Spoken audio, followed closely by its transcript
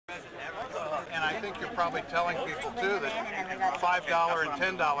think you're probably telling people too that $5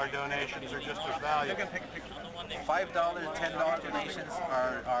 and $10 donations are just as valuable. $5, $10 donations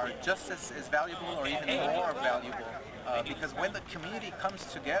are just as valuable or even more valuable because when the community comes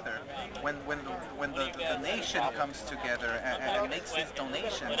together, when the nation comes together and makes these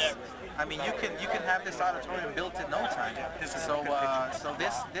donations, I mean you can have this auditorium built in no time. So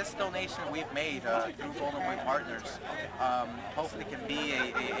this donation we've made through Golden Boy Partners hopefully can be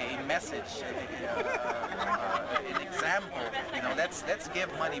a message, an example. You know, let's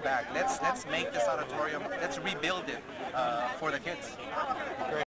give money back. Let's make this auditorium. Let's rebuild it for the kids.